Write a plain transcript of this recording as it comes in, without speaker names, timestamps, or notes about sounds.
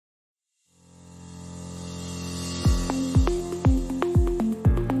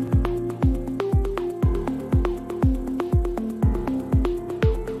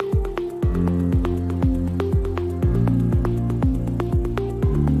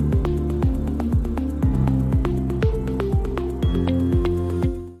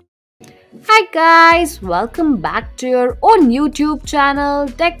guys, welcome back to your own YouTube channel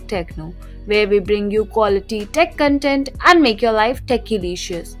Tech Techno, where we bring you quality tech content and make your life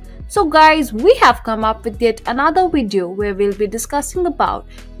techylicious. So guys, we have come up with yet another video where we'll be discussing about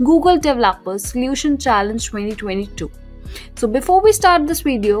Google Developers Solution Challenge 2022. So before we start this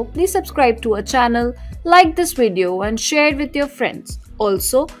video, please subscribe to our channel, like this video and share it with your friends.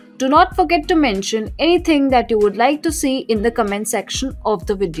 Also, do not forget to mention anything that you would like to see in the comment section of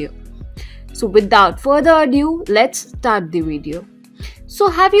the video. So without further ado, let's start the video. So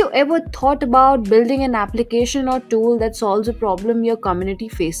have you ever thought about building an application or tool that solves a problem your community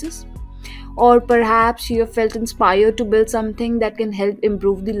faces? Or perhaps you have felt inspired to build something that can help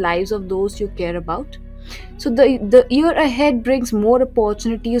improve the lives of those you care about? So the year ahead brings more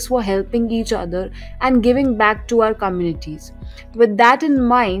opportunities for helping each other and giving back to our communities. With that in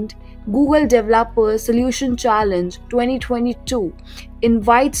mind, Google Developers Solution Challenge 2022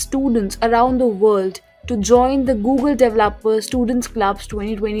 invites students around the world to join the Google Developers Students Club's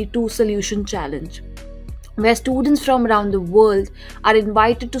 2022 Solution Challenge, where students from around the world are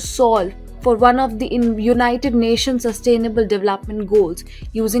invited to solve for one of the United Nations Sustainable Development Goals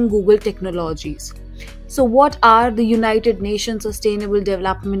using Google technologies. So what are the United Nations Sustainable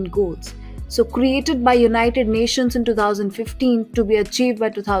Development Goals? So created by United Nations in 2015 to be achieved by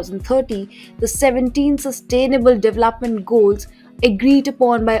 2030, the 17 Sustainable Development Goals agreed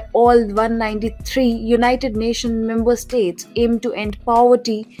upon by all 193 United Nations member states aim to end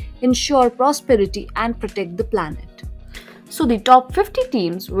poverty, ensure prosperity and protect the planet. So the top 50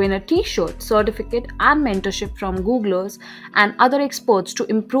 teams win a T-shirt, certificate and mentorship from Googlers and other experts to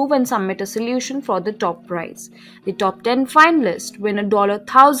improve and submit a solution for the top prize. The top 10 finalists win a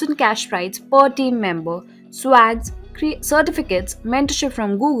 $1,000 cash prize per team member, Swags, certificates, mentorship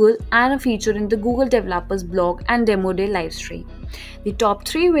from Google and a feature in the Google Developers blog and demo day livestream. The top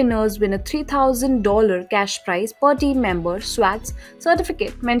 3 winners win a $3,000 cash prize per team member, Swags,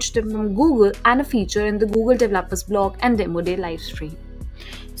 certificate, mentorship from Google and a feature in the Google Developers blog and demo day livestream.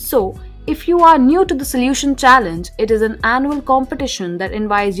 So, if you are new to the Solution Challenge, it is an annual competition that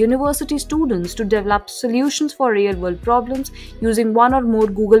invites university students to develop solutions for real-world problems using one or more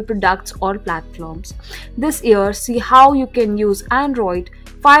Google products or platforms. This year, see how you can use Android,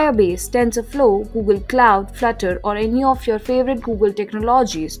 Firebase, TensorFlow, Google Cloud, Flutter, or any of your favorite Google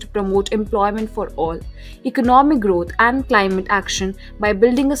technologies to promote employment for all, economic growth, and climate action by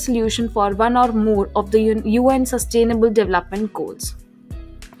building a solution for one or more of the UN Sustainable Development Goals.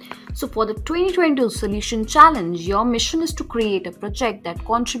 So for the 2022 Solution Challenge, your mission is to create a project that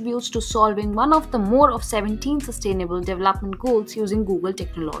contributes to solving one of the more of 17 Sustainable Development Goals using Google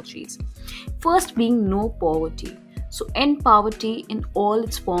technologies. First being no poverty. So end poverty in all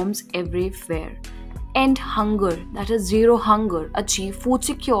its forms everywhere. End hunger, that is zero hunger, achieve food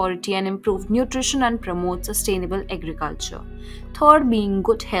security and improve nutrition and promote sustainable agriculture. Third being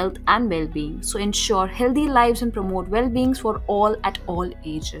good health and well-being, so ensure healthy lives and promote well-being for all at all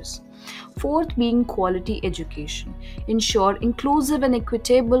ages. Fourth being quality education, ensure inclusive and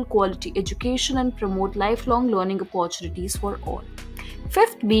equitable quality education and promote lifelong learning opportunities for all.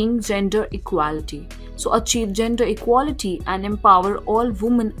 Fifth being gender equality, so achieve gender equality and empower all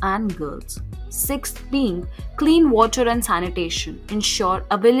women and girls. Sixth being clean water and sanitation, ensure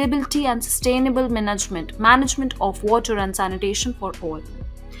availability and sustainable management of water and sanitation for all.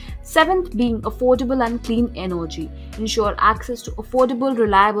 Seventh being affordable and clean energy, ensure access to affordable,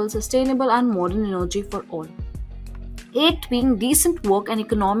 reliable, sustainable and modern energy for all. Eighth being decent work and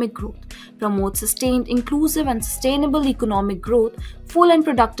economic growth, promote sustained, inclusive and sustainable economic growth, full and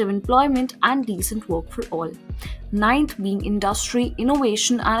productive employment and decent work for all. Ninth being industry,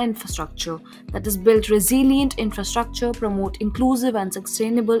 innovation and infrastructure, that is build resilient infrastructure, promote inclusive and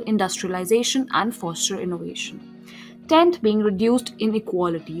sustainable industrialization and foster innovation. 10th being reduced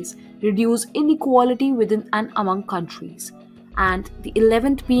inequalities, reduce inequality within and among countries. And the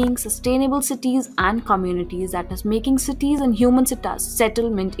 11th being sustainable cities and communities, that is making cities and human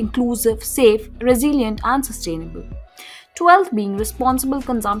settlement inclusive, safe, resilient and sustainable. 12th being responsible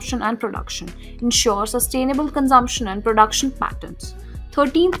consumption and production, ensure sustainable consumption and production patterns.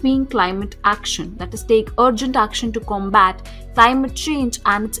 13th being climate action, that is take urgent action to combat climate change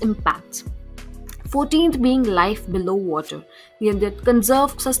and its impacts. 14th being life below water, that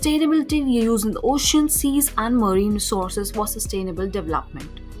conserve sustainability using the ocean, seas and marine resources for sustainable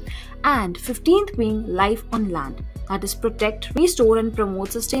development. And 15th being life on land, that is protect, restore and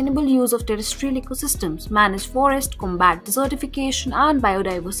promote sustainable use of terrestrial ecosystems, manage forest, combat desertification and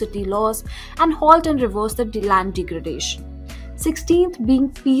biodiversity loss, and halt and reverse the land degradation. 16th being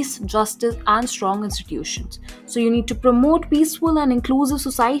peace, justice, and strong institutions. So you need to promote peaceful and inclusive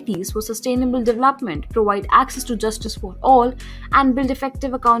societies for sustainable development, provide access to justice for all, and build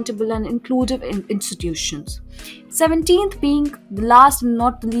effective, accountable, and inclusive institutions. 17th being the last and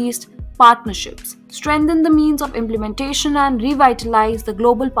not the least, partnerships. Strengthen the means of implementation and revitalize the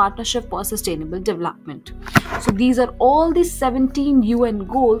global partnership for sustainable development. So these are all the 17 UN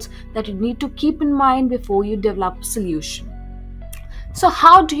goals that you need to keep in mind before you develop a solution. So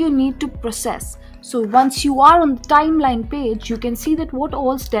how do you need to process? So once you are on the timeline page, you can see that what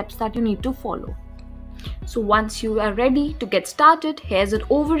all steps that you need to follow. So once you are ready to get started, here's an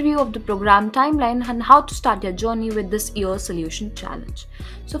overview of the program timeline and how to start your journey with this year's solution challenge.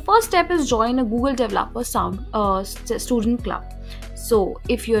 So first step is join a Google Developer Student Club. So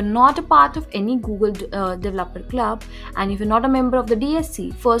if you're not a part of any Google Developer Club and if you're not a member of the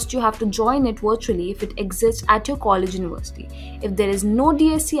DSC, first you have to join it virtually if it exists at your college university. If there is no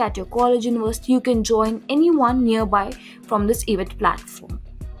DSC at your college university, you can join anyone nearby from this event platform.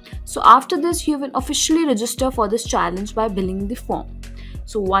 So after this, you will officially register for this challenge by filling the form.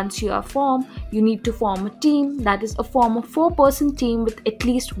 So once you are formed, you need to form a team, that is a form of 4-person team with at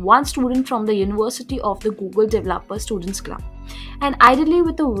least one student from the University of the Google Developer Students Club, and ideally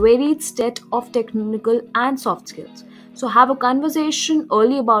with a varied set of technical and soft skills. So have a conversation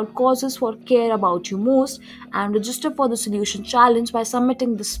early about causes for care about you most and register for the solution challenge by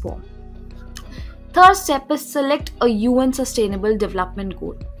submitting this form. Third step is select a UN Sustainable Development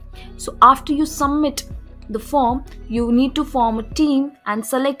Goal. So after you submit the form, you need to form a team and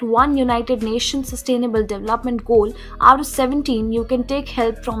select one United Nations Sustainable Development Goal out of 17. You can take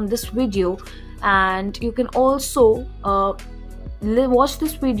help from this video, and you can also watch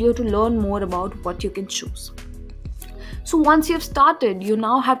this video to learn more about what you can choose. So once you have started, you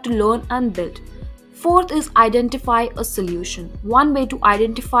now have to learn and build. Fourth is identify a solution. One way to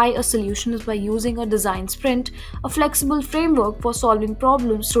identify a solution is by using a design sprint, a flexible framework for solving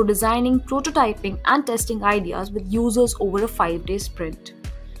problems through designing, prototyping, and testing ideas with users over a 5-day sprint.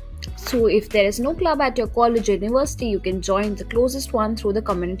 So if there is no club at your college or university, you can join the closest one through the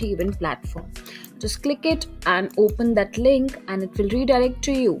community event platform. Just click it and open that link and it will redirect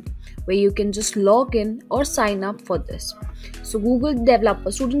to you where you can just log in or sign up for this. So Google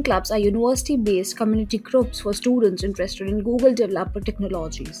Developer Student Clubs are university-based community groups for students interested in Google Developer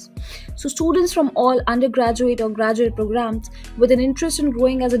technologies. So students from all undergraduate or graduate programs with an interest in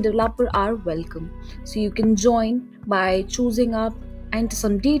growing as a developer are welcome. So you can join by choosing up, enter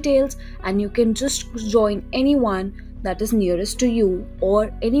some details, and you can just join anyone that is nearest to you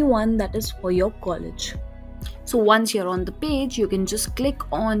or anyone that is for your college. So once you're on the page, you can just click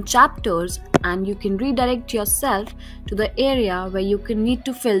on chapters and you can redirect yourself to the area where you can need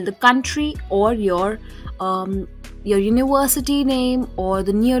to fill the country or your university name or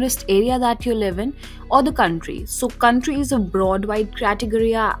the nearest area that you live in or the country. So country is a broad wide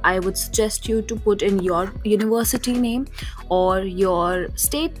category. I would suggest you to put in your university name or your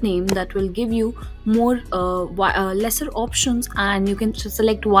state name. That will give you more lesser options, and you can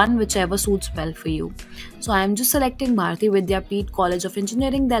select one whichever suits well for you. So I am just selecting Bharati Vidyapeeth College of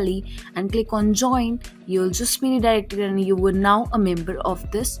Engineering, Delhi, and click on join. You'll just be redirected and you are now a member of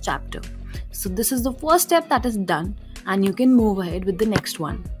this chapter. So this is the first step that is done, and you can move ahead with the next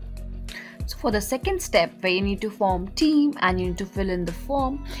one. So for the second step, where you need to form team and you need to fill in the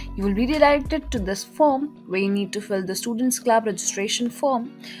form, you will be redirected to this form where you need to fill the Students Club registration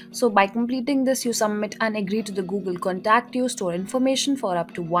form. So by completing this, you submit and agree to the Google Contact You store information for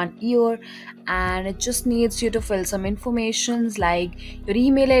up to 1 year, and it just needs you to fill some informations like your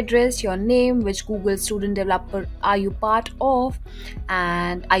email address, your name, which Google student developer are you part of,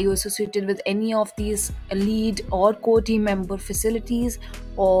 and are you associated with any of these lead or core team member facilities,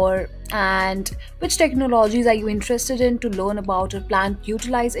 and which technologies are you interested in to learn about or plan to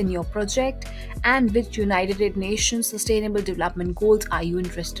utilize in your project, and which United Nations Sustainable Development Goals are you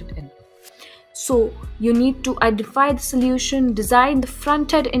interested in. So you need to identify the solution, design the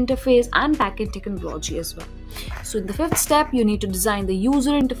front-end interface and back-end technology as well. So in the fifth step, you need to design the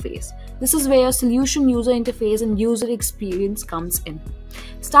user interface. This is where your solution user interface and user experience comes in.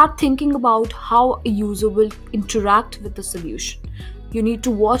 Start thinking about how a user will interact with the solution. You need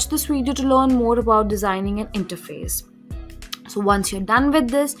to watch this video to learn more about designing an interface. So once you're done with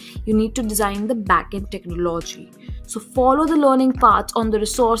this, you need to design the backend technology. So follow the learning paths on the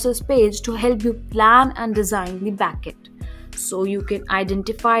resources page to help you plan and design the backend. So you can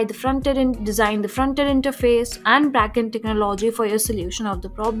identify the front-end and design the front-end interface and backend technology for your solution of the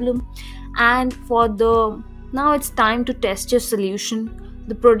problem. And now it's time to test your solution.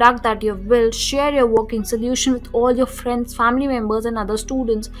 the product that you've built, share your working solution with all your friends, family members, and other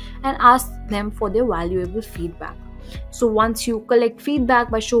students, and ask them for their valuable feedback. So once you collect feedback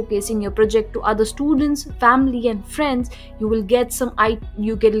by showcasing your project to other students, family, and friends, you will get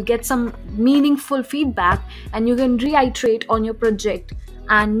some meaningful feedback, and you can reiterate on your project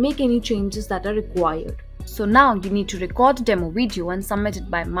and make any changes that are required. So now you need to record a demo video and submit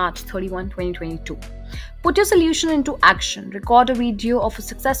it by March 31, 2022. Put your solution into action. Record a video of a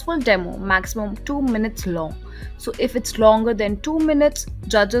successful demo, maximum 2 minutes long. So if it's longer than 2 minutes,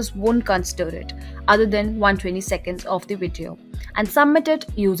 judges won't consider it other than 120 seconds of the video, and submit it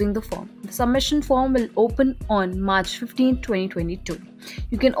using the form. The submission form will open on March 15, 2022.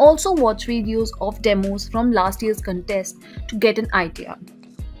 You can also watch videos of demos from last year's contest to get an idea.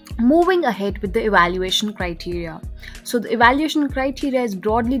 Moving ahead with the evaluation criteria. So the evaluation criteria is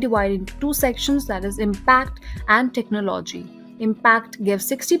broadly divided into two sections, that is impact and technology. Impact gives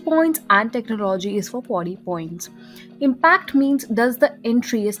 60 points and technology is for 40 points. Impact means, does the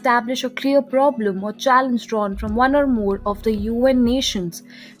entry establish a clear problem or challenge drawn from one or more of the UN nations'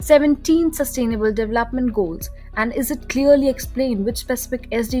 17 Sustainable Development Goals, and is it clearly explained which specific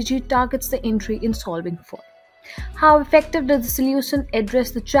SDG targets the entry in solving for? How effective does the solution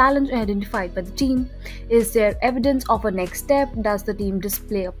address the challenge identified by the team? Is there evidence of a next step? Does the team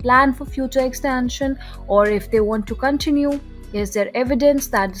display a plan for future expansion, or if they want to continue? Is there evidence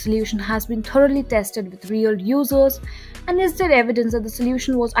that the solution has been thoroughly tested with real users? And is there evidence that the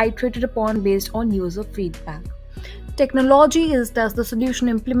solution was iterated upon based on user feedback? Technology is, does the solution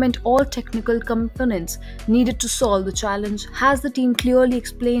implement all technical components needed to solve the challenge? Has the team clearly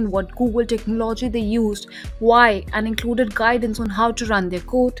explained what Google technology they used, why, and included guidance on how to run their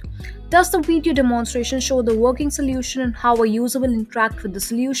code? Does the video demonstration show the working solution and how a user will interact with the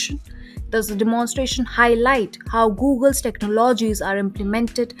solution? Does the demonstration highlight how Google's technologies are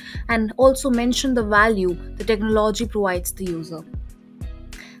implemented and also mention the value the technology provides the user?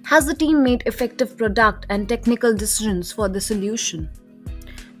 Has the team made effective product and technical decisions for the solution?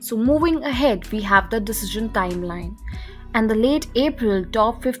 So moving ahead, we have the decision timeline. And the late April,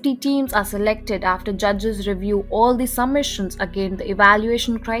 top 50 teams are selected after judges review all the submissions against the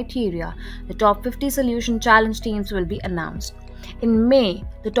evaluation criteria. The top 50 solution challenge teams will be announced. In May,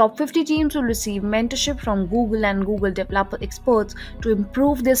 the top 50 teams will receive mentorship from Google and Google developer experts to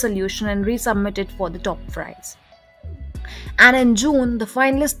improve their solution and resubmit it for the top prize. And in June, the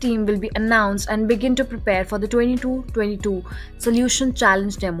finalist team will be announced and begin to prepare for the 22 Solution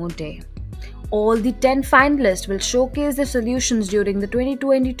Challenge Demo Day. All the 10 finalists will showcase their solutions during the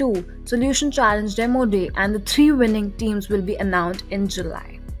 2022 Solution Challenge Demo Day, and the 3 winning teams will be announced in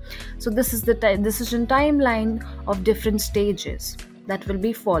July. So this is the decision timeline of different stages that will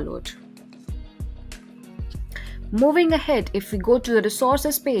be followed. Moving ahead, if we go to the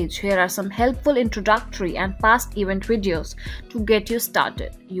resources page, here are some helpful introductory and past event videos to get you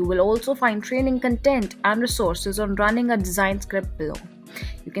started. You will also find training content and resources on running a design script below.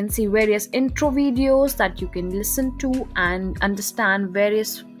 You can see various intro videos that you can listen to and understand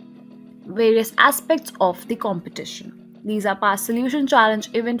various aspects of the competition. These are past solution challenge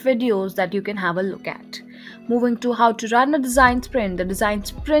event videos that you can have a look at. Moving to how to run a design sprint. The design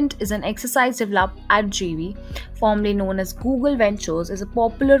sprint is an exercise developed at GV, formerly known as Google Ventures, is a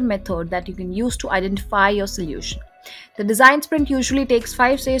popular method that you can use to identify your solution. The design sprint usually takes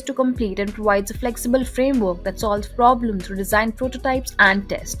 5 days to complete and provides a flexible framework that solves problems through design prototypes and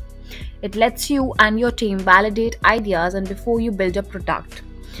tests. It lets you and your team validate ideas and before you build a product.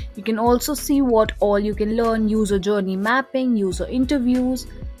 You can also see what all you can learn: user journey mapping, user interviews,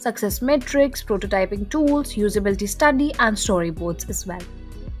 success metrics, prototyping tools, usability study, and storyboards as well.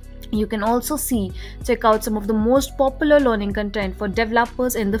 You can also check out some of the most popular learning content for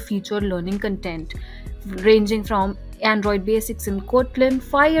developers in the featured learning content, ranging from Android basics in Kotlin,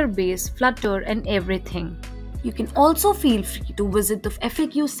 Firebase, Flutter, and everything. You can also feel free to visit the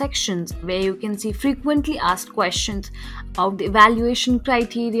FAQ sections where you can see frequently asked questions about the evaluation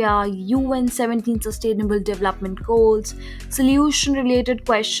criteria, UN 17 Sustainable Development Goals, solution-related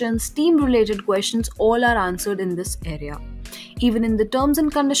questions, team-related questions, all are answered in this area. Even in the terms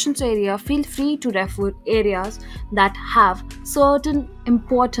and conditions area, feel free to refer areas that have certain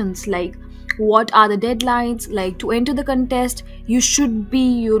importance, like what are the deadlines, like to enter the contest, you should be,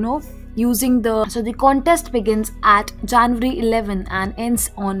 using the contest begins at January 11 and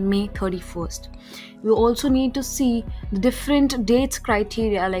ends on May 31st. You also need to see the different dates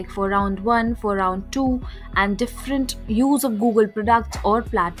criteria, like for round 1, for round 2, and different use of Google products or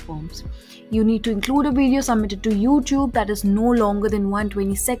platforms. You need to include a video submitted to YouTube that is no longer than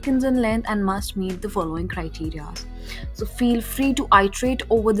 120 seconds in length and must meet the following criteria. So feel free to iterate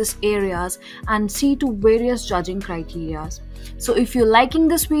over these areas and see to various judging criteria. So if you're liking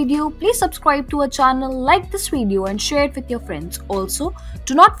this video, please subscribe to our channel, like this video and share it with your friends. Also,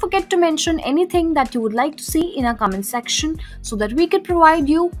 do not forget to mention anything that you would like to see in our comment section so that we can provide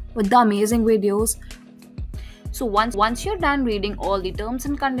you with the amazing videos. So once you're done reading all the terms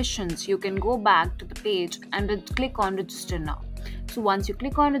and conditions, you can go back to the page and click on register now. So once you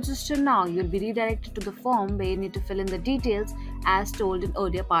click on register now, you'll be redirected to the form where you need to fill in the details as told in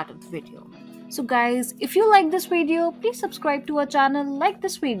earlier part of the video. So guys, if you like this video, please subscribe to our channel, like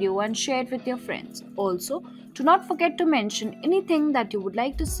this video and share it with your friends. Also, do not forget to mention anything that you would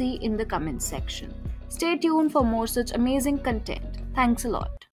like to see in the comment section. Stay tuned for more such amazing content. Thanks a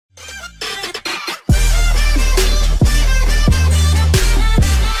lot.